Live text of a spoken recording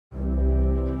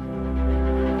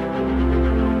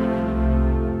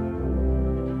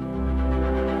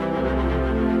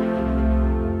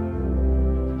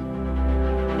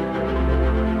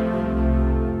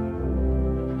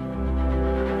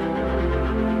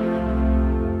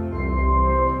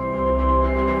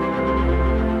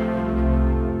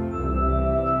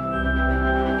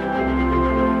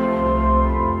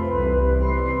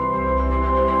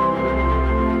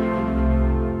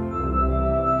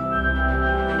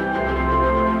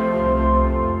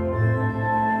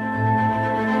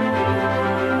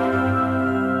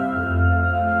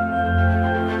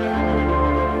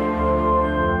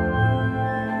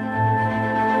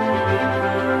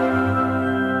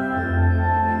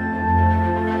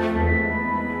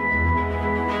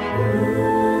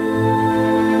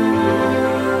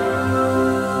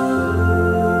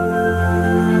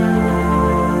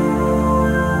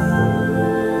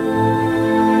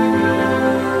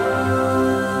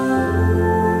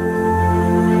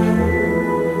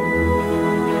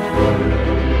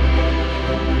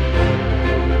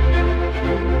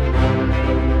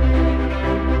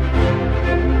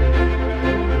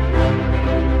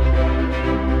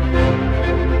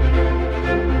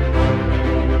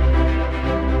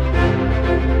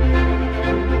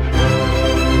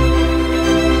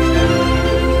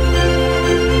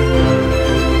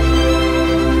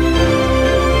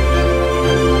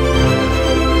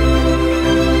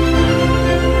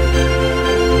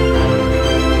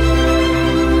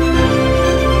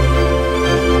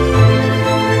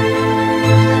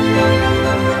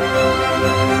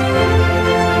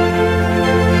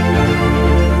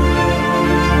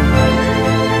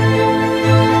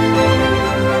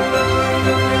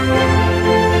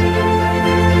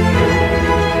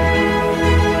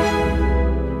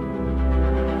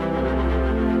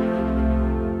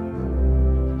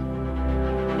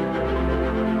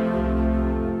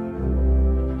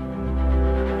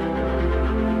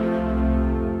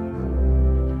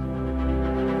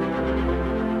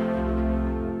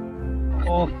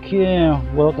Okay,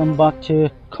 welcome back to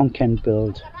Khon Kaen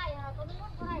build.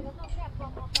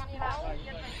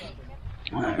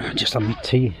 Just on my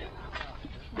tea.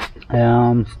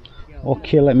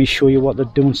 Okay, let me show you what they're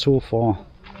doing so far.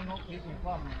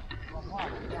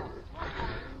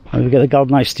 We get the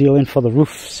galvanized steel in for the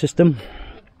roof system.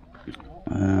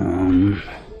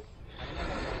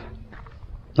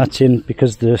 That's in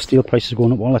because the steel price is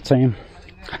going up all the time.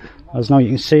 As now you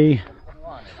can see,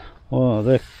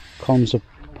 the columns are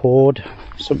poured.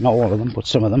 Not all of them, but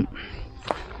some of them.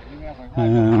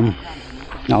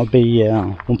 That'll be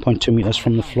 1.2 meters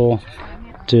from the floor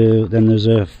to, then there's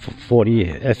a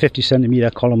 50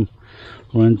 centimeter column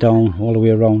running down all the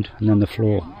way around, and then the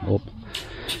floor up.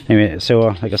 Anyway, so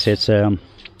like I said, it's 30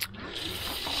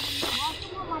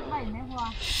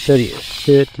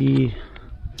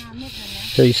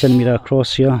 centimeter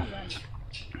across here,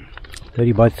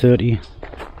 30 by 30.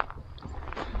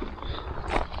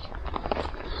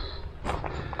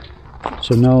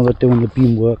 So now they're doing the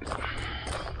beam work.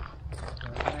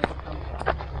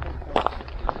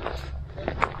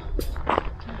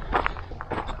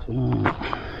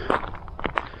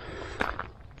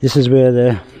 This is where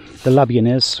the labian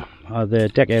is, the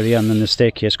deck area, and then the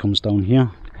staircase comes down here.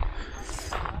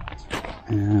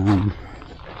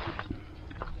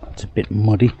 It's a bit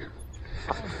muddy.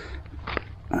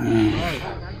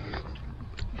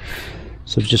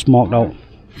 So I've just marked out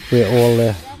where all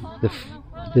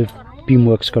the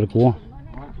beamwork's got to go.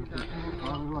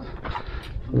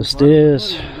 The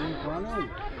stairs.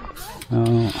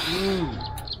 And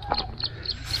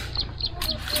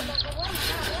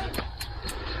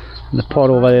the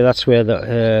part over there, that's where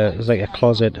there's like a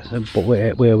closet, but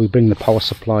where we bring the power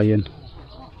supply in.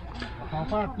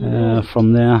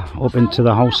 From there up into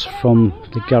the house from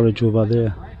the garage over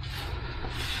there.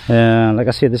 Like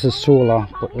I said, this is solar,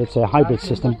 but it's a hybrid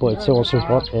system, but it's also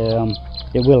got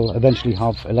it will eventually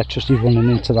have electricity running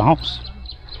into the house.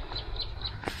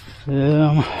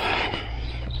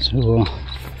 So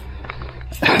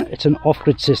it's an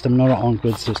off-grid system, not an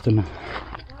on-grid system.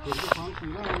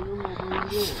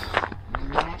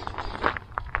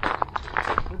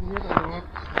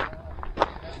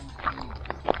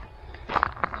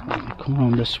 Come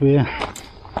on this way.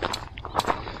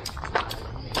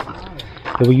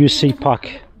 We use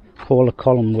CPAC for all the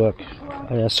column work.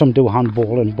 Some do hand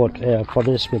balling, but for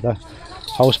this, with the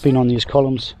house being on these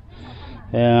columns,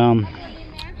 we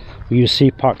use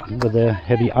CPAC with a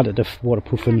heavy additive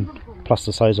waterproofing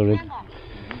plasticizer in.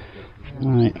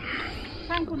 Right.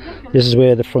 This is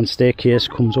where the front staircase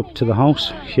comes up to the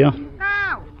house here.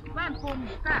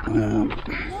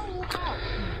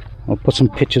 I'll put some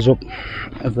pictures up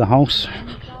of the house.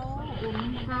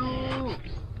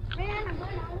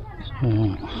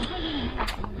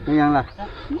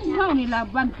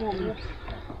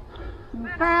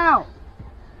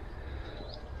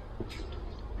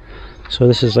 So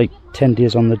this is like 10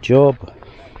 days on the job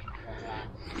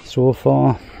so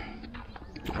far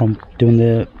from doing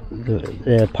the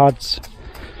pads.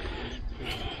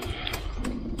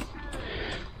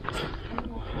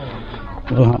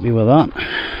 We're happy with that.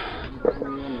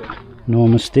 No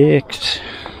mistakes.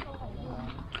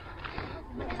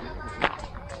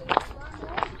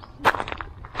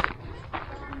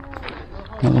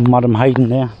 Little Madam hiding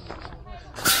there.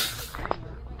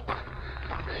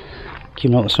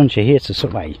 Keeping out the sun. She hates the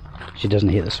sun. Well, she doesn't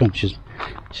hate the sun. She's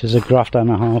a grafter and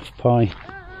a half pie.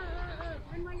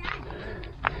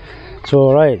 So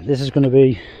alright, this is going to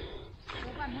be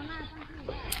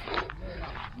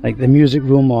like the music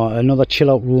room or another chill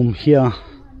out room here.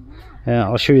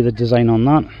 I'll show you the design on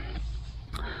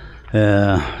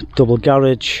that. Double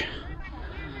garage,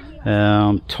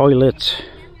 toilet,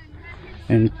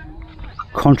 and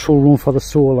control room for the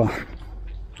solar.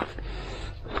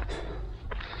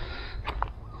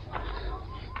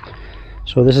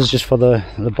 So this is just for the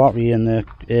battery and the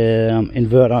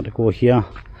inverter to go here,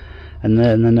 and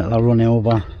then it'll run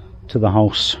over to the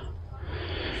house.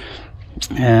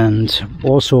 And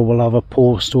also we'll have a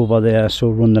post over there,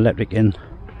 so run the electric in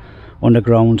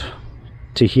underground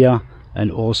to here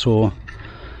and also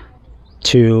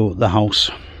to the house.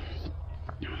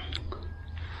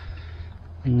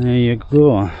 And there you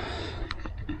go.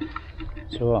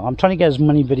 So I'm trying to get as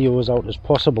many videos out as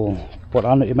possible, but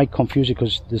I know it might confuse you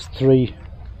because there's three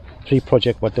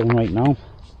projects we're doing right now,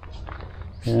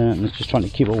 and it's just trying to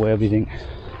keep up with everything.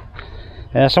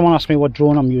 Someone asked me what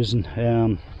drone I'm using,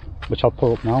 which I'll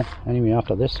put up now anyway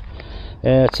after this.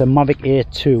 It's a Mavic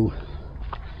A2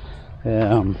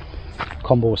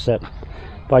 combo set,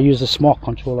 but I use a smart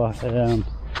controller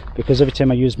because every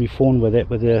time I use my phone with it,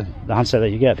 with the handset that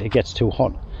you get, it gets too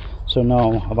hot. So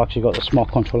now I've actually got the smart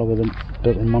controller with a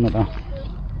built-in monitor.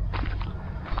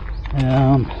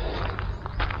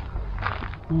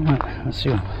 Right, let's see.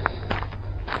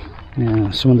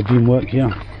 Yeah, some of the beam work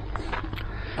here.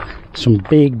 Some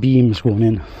big beams going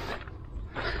in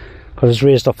because it's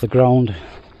raised off the ground.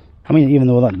 I mean, even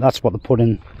though that's what they put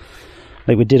in,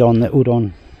 like we did on the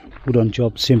Udon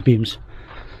job, same beams.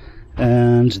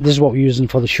 And this is what we're using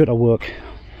for the shutter work.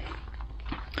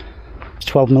 It's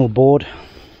 12mm board.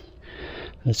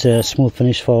 It's a smooth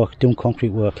finish for doing concrete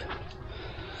work.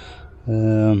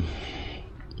 Some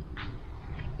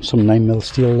 9mm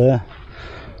steel there.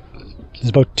 There's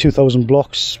about 2,000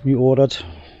 blocks we ordered.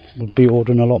 We'll be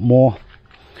ordering a lot more,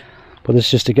 but this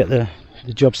is just to get the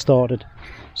job started.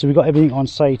 So we've got everything on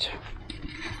site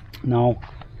now.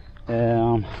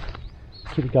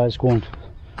 Keep the guys going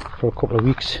for a couple of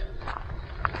weeks.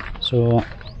 So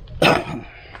there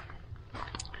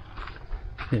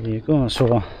you go.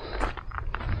 So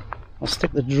I'll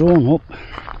stick the drone up.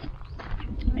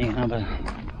 You can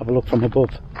have a look from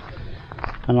above,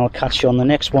 and I'll catch you on the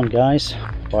next one, guys.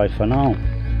 Bye for now.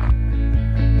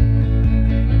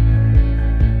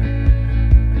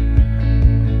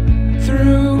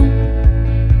 Through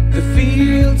the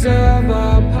fields of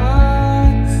our